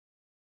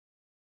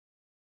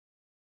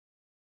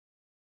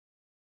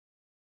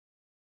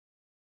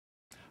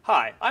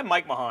Hi, I'm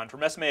Mike Mahan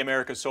from SMA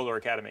America's Solar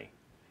Academy.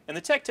 In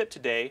the tech tip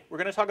today, we're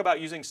going to talk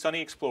about using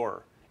Sunny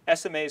Explorer,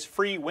 SMA's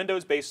free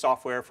Windows-based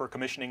software for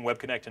commissioning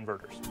WebConnect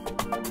inverters.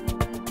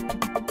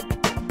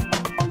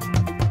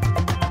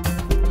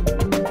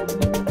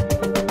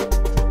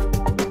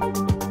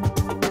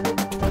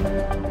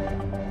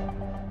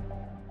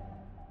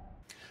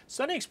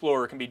 Sunny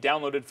Explorer can be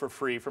downloaded for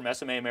free from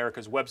SMA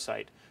America's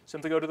website.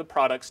 Simply go to the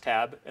Products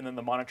tab and then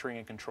the Monitoring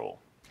and Control.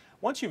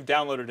 Once you've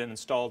downloaded and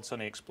installed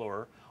Sunny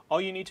Explorer, all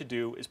you need to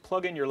do is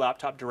plug in your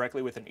laptop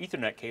directly with an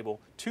Ethernet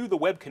cable to the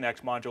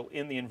WebConnect module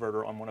in the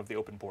inverter on one of the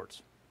open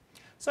ports.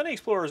 Sunny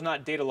Explorer is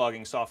not data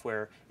logging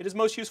software. It is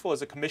most useful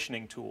as a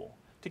commissioning tool.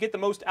 To get the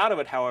most out of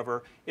it,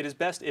 however, it is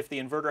best if the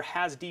inverter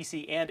has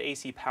DC and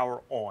AC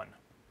power on.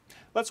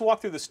 Let's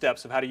walk through the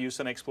steps of how to use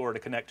Sunny Explorer to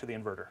connect to the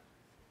inverter.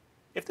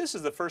 If this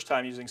is the first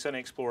time using Sunny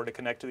Explorer to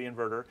connect to the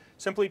inverter,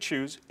 simply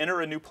choose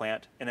Enter a New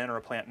Plant and enter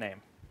a plant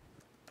name.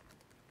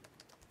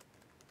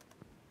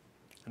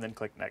 And then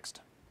click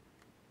Next.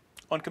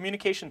 On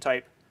communication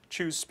type,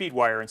 choose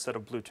SpeedWire instead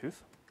of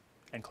Bluetooth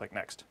and click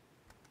Next.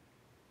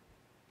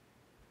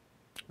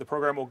 The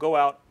program will go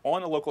out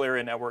on the local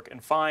area network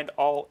and find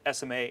all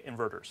SMA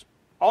inverters.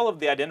 All of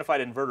the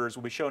identified inverters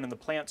will be shown in the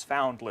Plants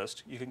Found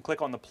list. You can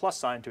click on the plus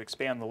sign to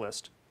expand the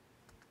list.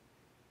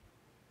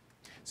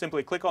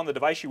 Simply click on the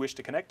device you wish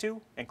to connect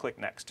to and click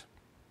Next.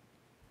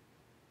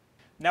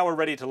 Now we're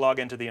ready to log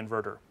into the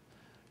inverter.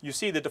 You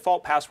see the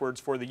default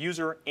passwords for the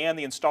user and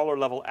the installer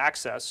level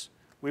access.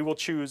 We will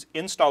choose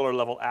installer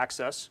level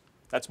access.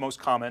 That's most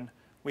common.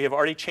 We have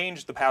already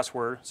changed the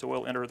password, so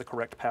we'll enter the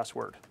correct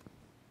password.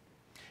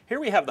 Here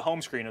we have the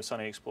home screen of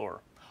Sunny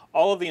Explorer.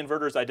 All of the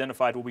inverters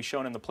identified will be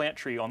shown in the plant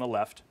tree on the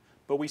left,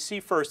 but we see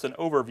first an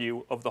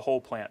overview of the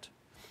whole plant.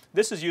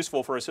 This is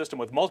useful for a system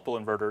with multiple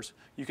inverters.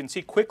 You can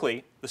see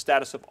quickly the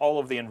status of all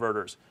of the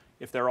inverters,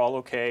 if they're all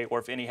okay or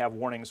if any have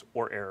warnings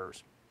or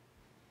errors.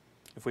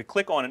 If we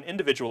click on an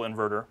individual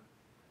inverter,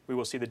 we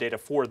will see the data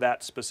for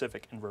that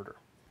specific inverter.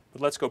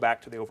 But let's go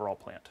back to the overall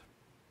plant.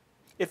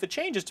 If a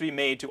change is to be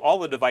made to all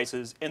the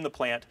devices in the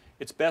plant,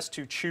 it's best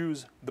to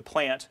choose the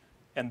plant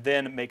and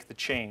then make the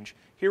change.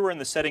 Here we're in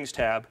the Settings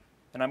tab,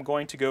 and I'm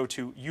going to go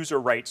to User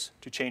Rights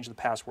to change the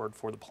password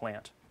for the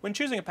plant. When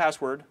choosing a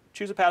password,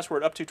 choose a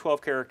password up to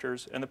 12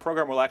 characters, and the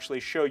program will actually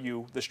show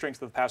you the strength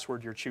of the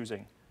password you're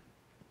choosing.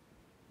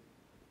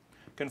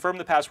 Confirm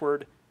the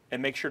password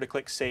and make sure to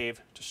click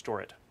Save to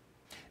store it.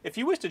 If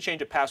you wish to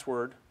change a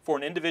password for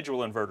an individual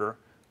inverter,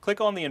 click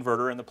on the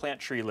inverter in the plant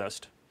tree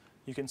list.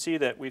 You can see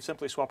that we've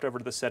simply swapped over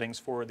to the settings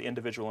for the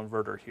individual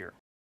inverter here.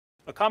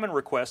 A common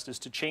request is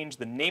to change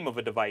the name of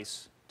a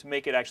device to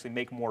make it actually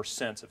make more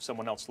sense if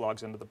someone else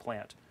logs into the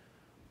plant.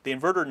 The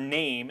inverter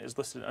name is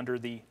listed under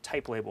the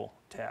Type Label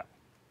tab.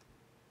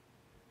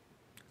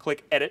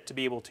 Click Edit to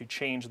be able to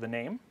change the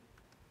name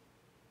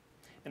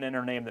and enter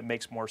a name that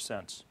makes more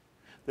sense.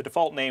 The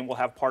default name will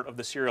have part of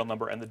the serial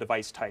number and the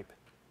device type.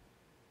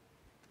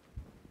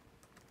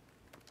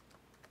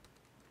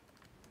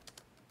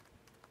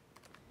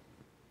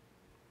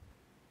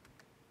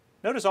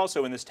 Notice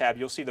also in this tab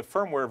you'll see the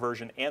firmware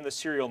version and the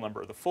serial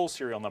number, the full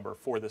serial number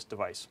for this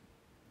device.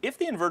 If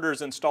the inverter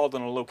is installed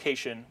in a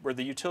location where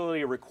the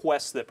utility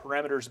requests that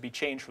parameters be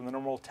changed from the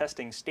normal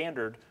testing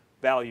standard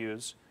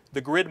values,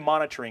 the Grid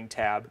Monitoring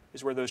tab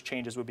is where those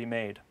changes would be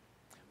made.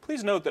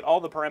 Please note that all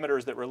the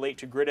parameters that relate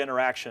to grid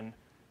interaction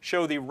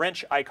show the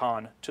wrench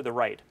icon to the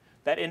right.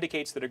 That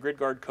indicates that a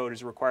GridGuard code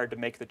is required to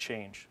make the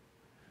change.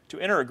 To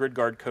enter a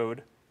GridGuard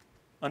code,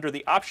 under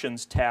the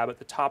Options tab at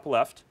the top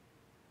left,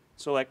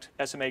 select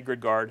SMA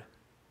GridGuard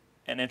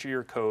and enter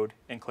your code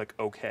and click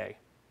OK.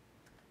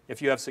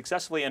 If you have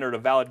successfully entered a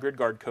valid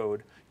GridGuard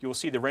code, you will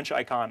see the wrench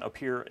icon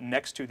appear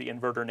next to the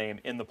inverter name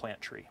in the plant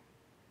tree.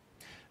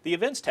 The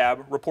Events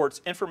tab reports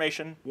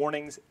information,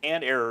 warnings,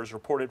 and errors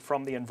reported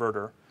from the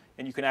inverter,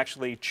 and you can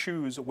actually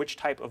choose which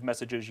type of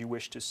messages you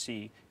wish to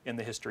see in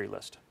the history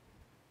list.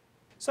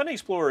 Sunny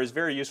Explorer is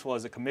very useful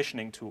as a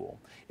commissioning tool.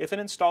 If an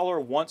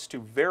installer wants to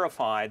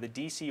verify the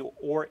DC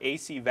or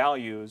AC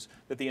values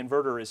that the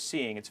inverter is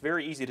seeing, it's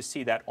very easy to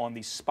see that on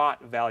the Spot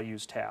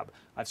Values tab.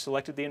 I've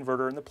selected the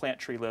inverter in the plant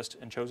tree list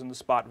and chosen the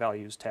Spot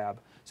Values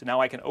tab. So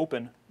now I can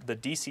open the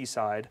DC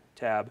side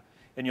tab,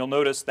 and you'll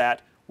notice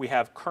that we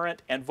have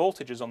current and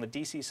voltages on the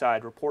DC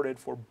side reported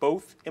for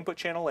both input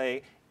channel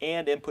A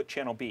and input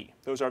channel B.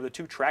 Those are the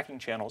two tracking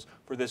channels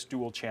for this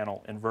dual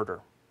channel inverter.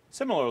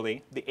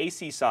 Similarly, the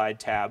AC side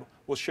tab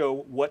will show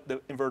what the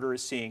inverter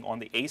is seeing on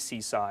the AC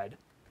side.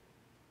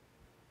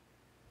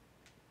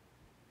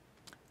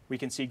 We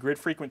can see grid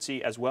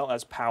frequency as well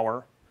as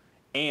power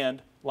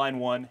and line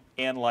 1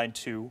 and line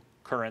 2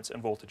 currents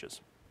and voltages.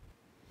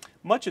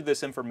 Much of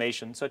this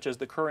information, such as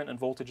the current and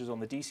voltages on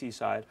the DC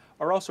side,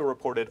 are also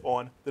reported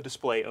on the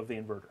display of the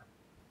inverter.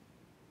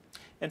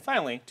 And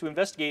finally, to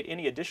investigate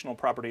any additional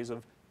properties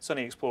of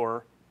Sunny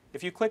Explorer,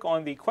 if you click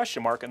on the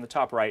question mark in the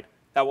top right,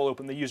 that will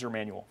open the user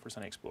manual for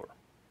Sunny Explorer.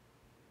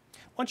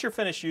 Once you're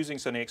finished using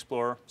Sunny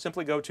Explorer,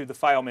 simply go to the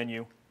File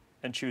menu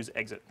and choose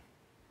Exit.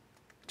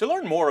 To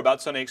learn more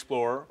about Sunny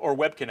Explorer or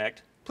WebConnect,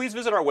 please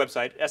visit our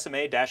website,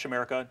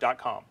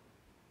 sma-america.com.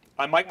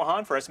 I'm Mike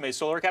Mahan for SMA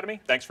Solar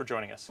Academy. Thanks for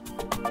joining us.